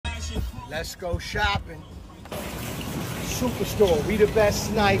Let's go shopping. Superstore, we the best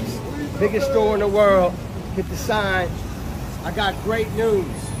snipes. Biggest store in the world. Hit the sign. I got great news.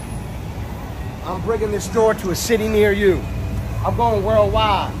 I'm bringing this store to a city near you. I'm going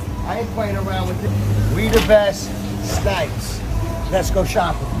worldwide. I ain't playing around with it. We the best snipes. Let's go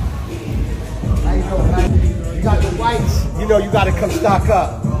shopping. How you doing, man? You got the whites. You know you got to come stock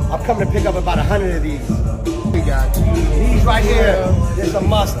up. I'm coming to pick up about 100 of these. We got these right here. There's a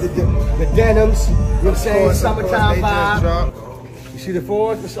must. The denims. You know what I'm saying? Summertime vibe. You see the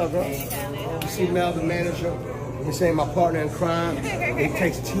Fords? What's up, bro? You see Mel, the manager. You're saying my partner in crime. It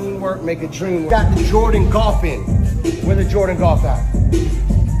takes teamwork, make a dream. Got the Jordan golf in. Where the Jordan golf at?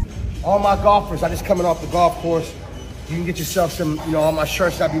 All my golfers, I just coming off the golf course. You can get yourself some, you know, all my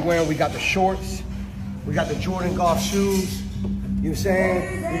shirts I be wearing. We got the shorts. We got the Jordan golf shoes. You know what I'm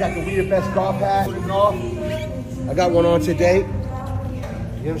saying? We got the We the Best golf hat. Golf. I got one on today. You know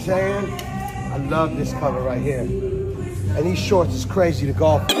what I'm saying? I love this color right here. And these shorts is crazy to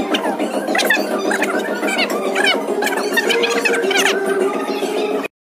golf.